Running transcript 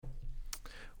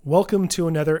Welcome to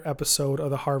another episode of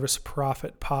the Harvest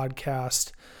Profit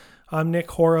Podcast. I'm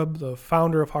Nick Horeb, the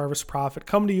founder of Harvest Profit,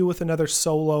 coming to you with another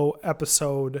solo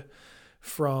episode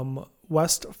from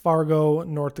West Fargo,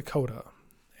 North Dakota.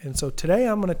 And so today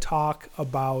I'm going to talk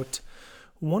about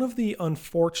one of the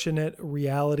unfortunate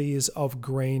realities of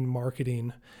grain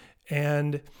marketing.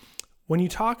 And when you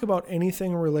talk about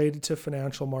anything related to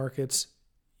financial markets,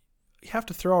 you have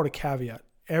to throw out a caveat.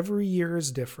 Every year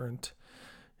is different.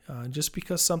 Just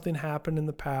because something happened in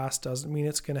the past doesn't mean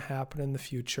it's going to happen in the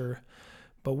future.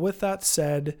 But with that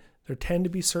said, there tend to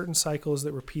be certain cycles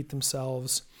that repeat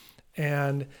themselves.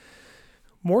 And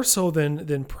more so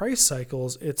than price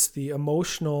cycles, it's the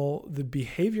emotional, the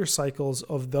behavior cycles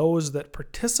of those that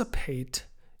participate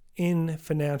in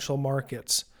financial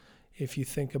markets. If you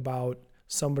think about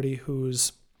somebody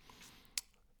who's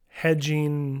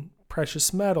hedging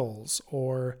precious metals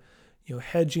or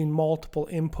hedging multiple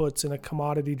inputs in a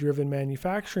commodity-driven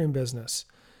manufacturing business.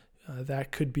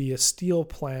 That could be a steel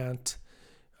plant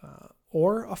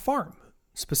or a farm.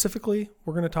 Specifically,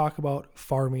 we're going to talk about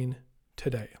farming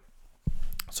today.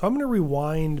 So I'm going to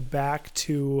rewind back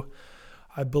to,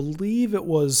 I believe it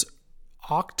was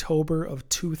October of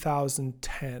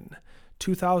 2010.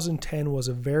 2010 was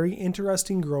a very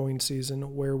interesting growing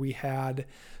season where we had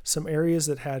some areas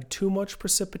that had too much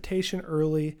precipitation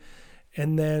early,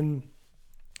 and then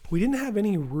we didn't have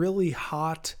any really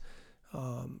hot,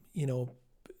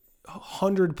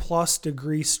 100 plus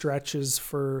degree stretches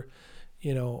for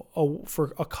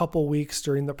a couple weeks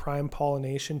during the prime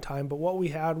pollination time. But what we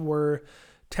had were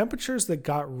temperatures that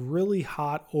got really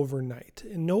hot overnight,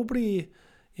 and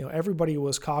everybody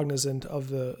was cognizant of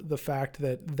the fact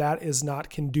that is not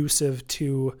conducive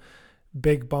to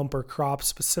big bumper crops,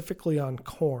 specifically on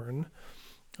corn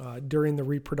during the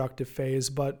reproductive phase.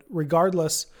 But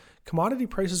regardless, commodity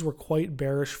prices were quite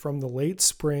bearish from the late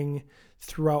spring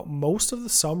throughout most of the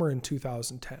summer in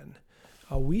 2010.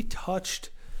 There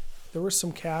were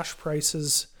some cash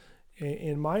prices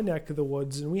in my neck of the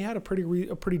woods, and we had a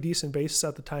pretty decent basis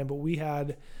at the time, but we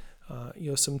had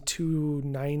some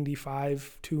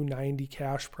 295, 290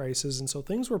 cash prices. And so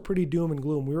things were pretty doom and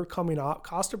gloom. We were coming out,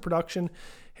 cost of production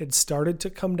had started to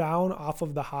come down off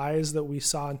of the highs that we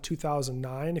saw in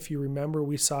 2009. If you remember,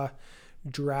 we saw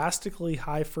drastically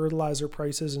high fertilizer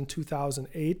prices in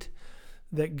 2008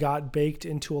 that got baked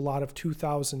into a lot of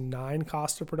 2009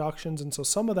 cost of productions. And so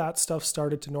some of that stuff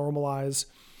started to normalize,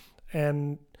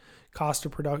 and cost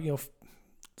of production,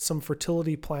 some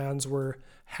fertility plans were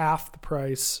half the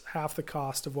price, half the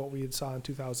cost of what we had saw in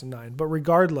 2009. But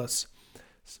regardless,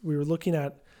 we were looking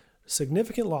at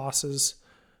significant losses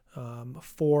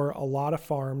for a lot of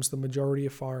farms, the majority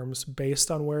of farms,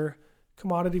 based on where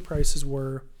commodity prices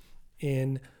were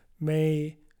in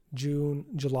May, June,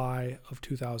 July of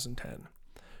 2010.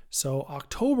 So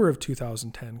October of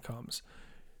 2010 comes.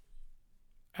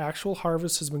 Actual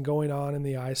harvest has been going on in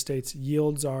the I-States.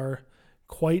 Yields are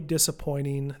quite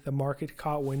disappointing. The market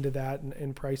caught wind of that,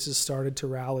 and prices started to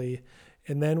rally.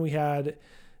 And then we had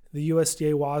the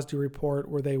USDA WASDE report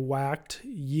where they whacked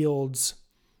yields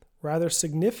rather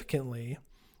significantly,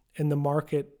 and the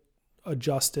market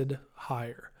adjusted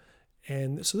higher.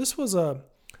 And so this was a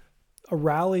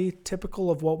rally typical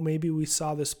of what maybe we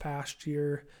saw this past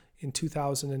year in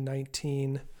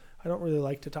 2019. I don't really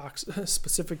like to talk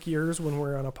specific years when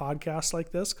we're on a podcast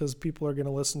like this because people are going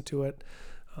to listen to it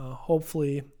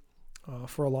hopefully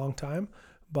for a long time.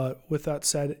 But with that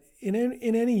said, in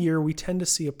any year, we tend to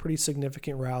see a pretty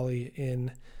significant rally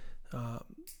in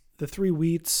the three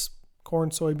wheats,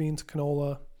 corn, soybeans,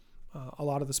 canola, a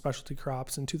lot of the specialty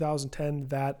crops. In 2010,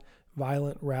 that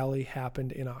violent rally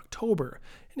happened in October,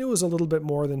 and it was a little bit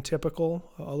more than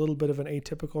typical, a little bit of an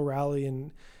atypical rally,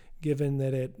 and given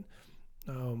that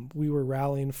we were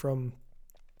rallying from,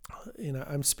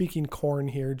 I'm speaking corn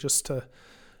here just to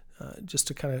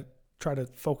kind of try to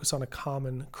focus on a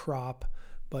common crop,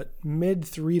 but mid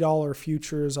 $3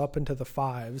 futures up into the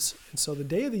fives. And so the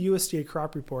day of the USDA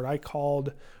crop report, I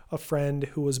called a friend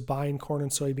who was buying corn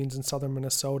and soybeans in southern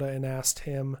Minnesota and asked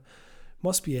him,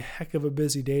 must be a heck of a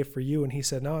busy day for you. And he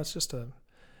said, no, it's just an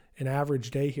average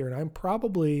day here. And I'm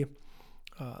probably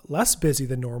less busy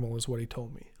than normal is what he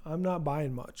told me. I'm not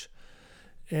buying much.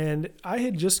 And I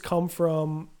had just come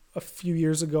from a few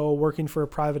years ago working for a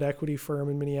private equity firm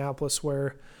in Minneapolis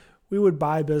where we would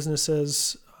buy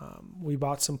businesses. We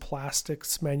bought some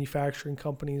plastics manufacturing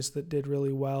companies that did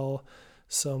really well,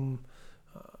 some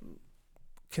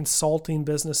consulting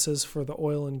businesses for the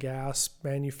oil and gas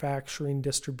manufacturing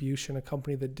distribution, a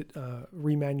company that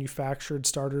remanufactured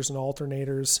starters and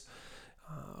alternators,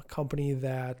 a company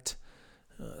that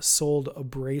sold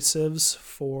abrasives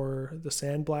for the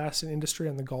sandblasting industry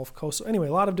on the Gulf Coast. So anyway,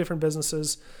 a lot of different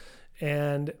businesses,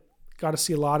 and got to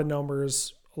see a lot of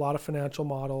numbers, a lot of financial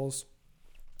models.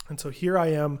 And so here I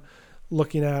am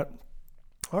looking at,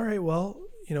 all right, well,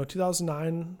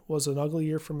 2009 was an ugly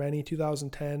year for many.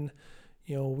 2010,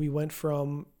 we went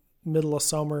from middle of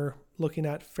summer looking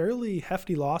at fairly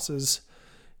hefty losses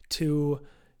to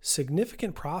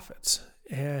significant profits,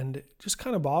 and just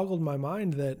kind of boggled my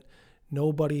mind that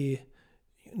nobody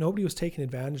was taking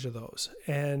advantage of those.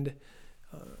 And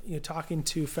talking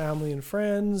to family and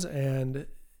friends and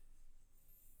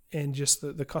just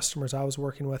the customers I was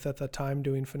working with at that time,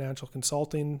 doing financial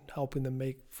consulting, helping them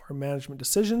make farm management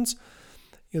decisions,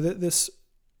 this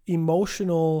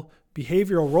emotional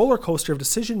behavioral roller coaster of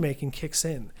decision making kicks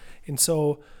in. And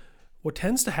so what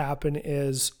tends to happen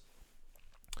is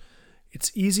it's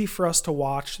easy for us to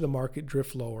watch the market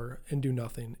drift lower and do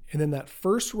nothing. And then that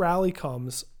first rally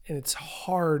comes, and it's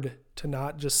hard to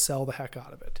not just sell the heck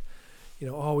out of it.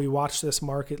 We watched this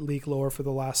market leak lower for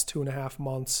the last 2.5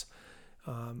 months.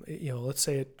 Let's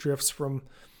say it drifts from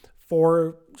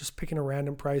just picking a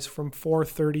random price, from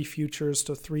 430 futures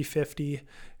to 350.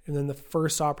 And then the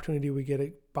first opportunity we get,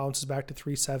 it bounces back to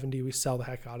 370. We sell the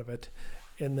heck out of it.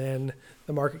 And then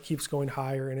the market keeps going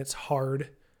higher, and it's hard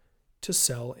to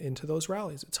sell into those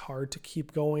rallies. It's hard to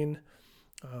keep going.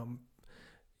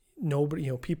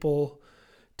 People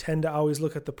tend to always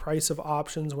look at the price of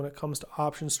options when it comes to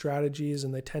option strategies,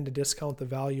 and they tend to discount the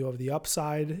value of the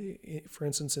upside, for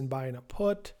instance, in buying a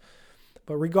put.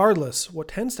 But regardless, what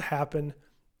tends to happen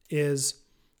is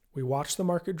we watch the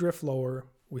market drift lower,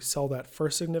 we sell that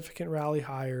first significant rally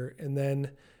higher, and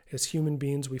then as human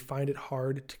beings, we find it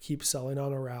hard to keep selling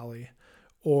on a rally,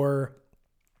 or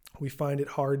we find it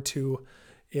hard to,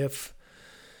 if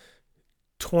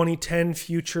 2010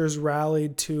 futures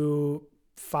rallied to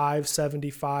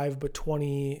 575, but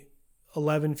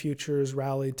 2011 futures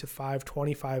rallied to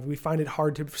 525, we find it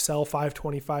hard to sell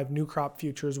 525 new crop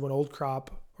futures when old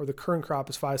crop or the current crop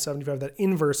is 575. That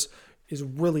inverse is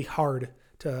really hard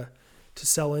to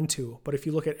sell into. But if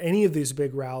you look at any of these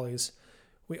big rallies,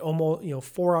 we almost,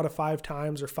 4 out of 5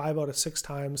 times or 5 out of 6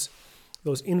 times,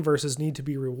 those inverses need to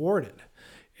be rewarded.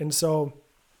 And so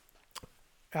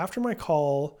after my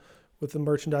call with the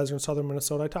merchandiser in Southern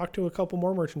Minnesota, I talked to a couple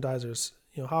more merchandisers.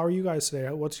 How are you guys today?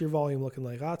 What's your volume looking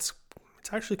like? It's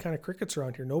actually kind of crickets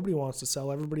around here. Nobody wants to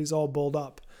sell. Everybody's all bulled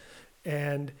up.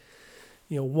 And,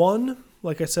 one,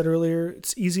 like I said earlier,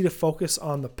 it's easy to focus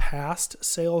on the past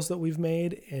sales that we've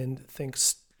made and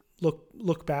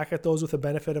look back at those with the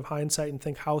benefit of hindsight and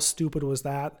think, how stupid was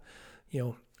that?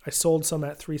 I sold some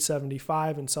at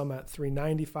 375 and some at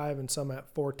 395 and some at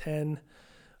 410.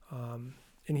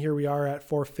 And here we are at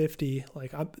 450.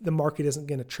 The market isn't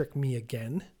going to trick me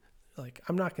again.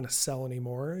 I'm not going to sell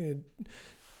anymore.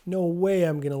 No way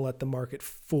I'm going to let the market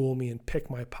fool me and pick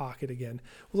my pocket again.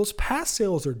 Well, those past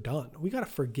sales are done. We got to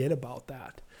forget about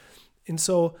that. And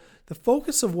so the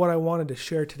focus of what I wanted to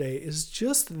share today is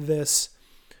just this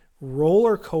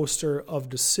roller coaster of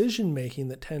decision making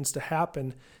that tends to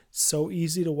happen. So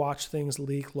easy to watch things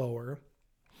leak lower,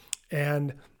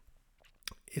 and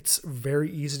it's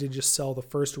very easy to just sell the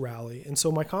first rally. And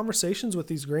so my conversations with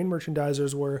these grain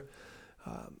merchandisers were,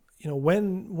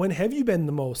 when have you been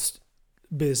the most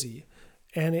busy?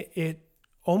 And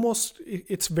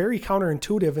it's very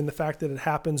counterintuitive in the fact that it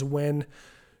happens when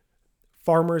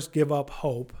farmers give up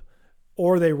hope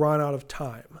or they run out of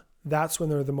time. That's when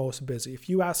they're the most busy. If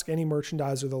you ask any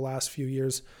merchandiser the last few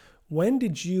years, when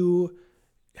did you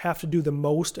have to do the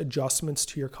most adjustments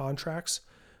to your contracts?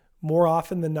 More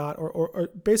often than not, or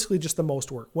basically just the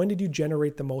most work. When did you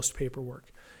generate the most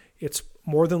paperwork? It's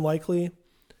more than likely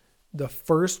the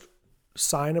first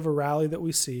sign of a rally that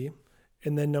we see.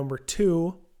 And then number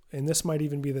 2, and this might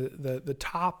even be the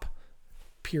top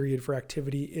period for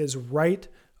activity, is right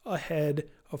ahead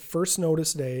of first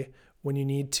notice day, when you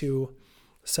need to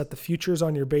set the futures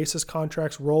on your basis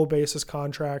contracts, roll basis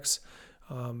contracts,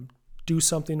 do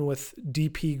something with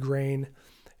DP grain.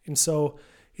 And so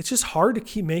it's just hard to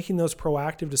keep making those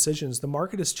proactive decisions. The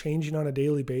market is changing on a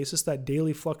daily basis. That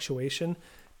daily fluctuation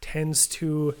tends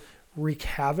to wreak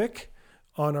havoc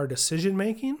on our decision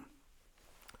making.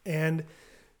 And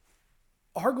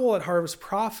our goal at Harvest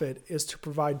Profit is to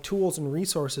provide tools and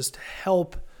resources to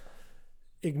help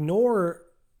ignore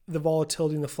the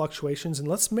volatility and the fluctuations, and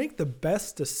let's make the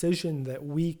best decision that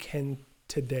we can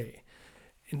today.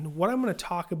 And what I'm going to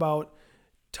talk about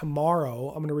tomorrow,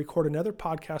 I'm going to record another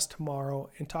podcast tomorrow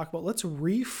and talk about, let's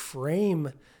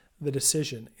reframe the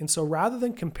decision. And so rather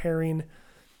than comparing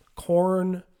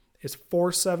corn is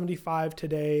 $4.75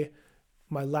 today,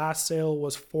 My last sale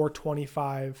was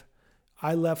 $4.25.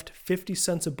 I left 50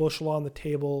 cents a bushel on the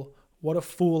table. What a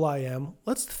fool I am.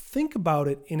 Let's think about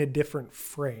it in a different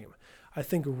frame. I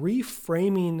think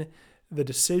reframing the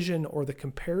decision or the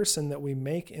comparison that we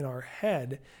make in our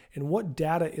head and what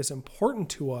data is important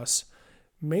to us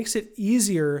makes it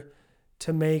easier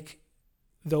to make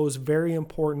those very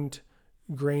important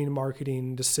grain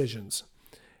marketing decisions.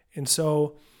 And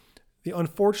so the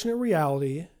unfortunate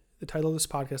reality, the title of this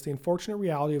podcast, the unfortunate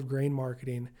reality of grain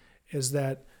marketing is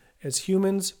that as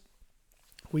humans,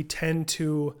 we tend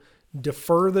to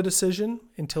defer the decision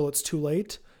until it's too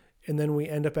late. And then we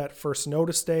end up at first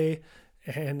notice day.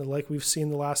 And like we've seen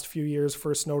the last few years,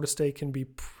 first notice day can be,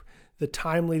 the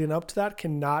time leading up to that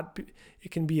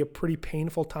it can be a pretty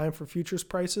painful time for futures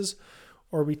prices.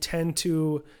 Or we tend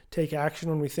to take action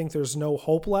when we think there's no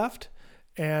hope left.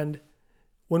 And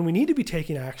when we need to be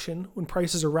taking action, when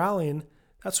prices are rallying,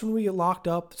 that's when we get locked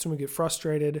up. That's when we get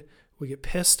frustrated. We get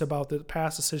pissed about the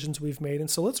past decisions we've made. And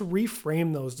so let's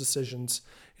reframe those decisions.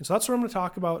 And so that's what I'm going to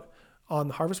talk about on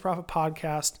the Harvest Profit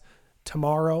podcast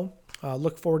tomorrow.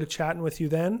 Look forward to chatting with you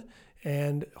then.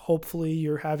 And hopefully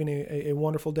you're having a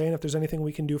wonderful day. And if there's anything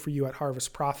we can do for you at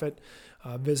Harvest Profit,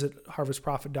 visit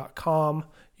harvestprofit.com.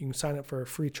 You can sign up for a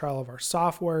free trial of our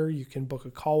software. You can book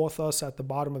a call with us. At the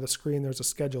bottom of the screen, there's a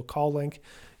scheduled call link.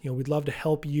 We'd love to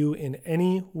help you in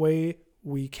any way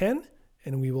we can.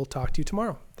 And we will talk to you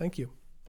tomorrow. Thank you.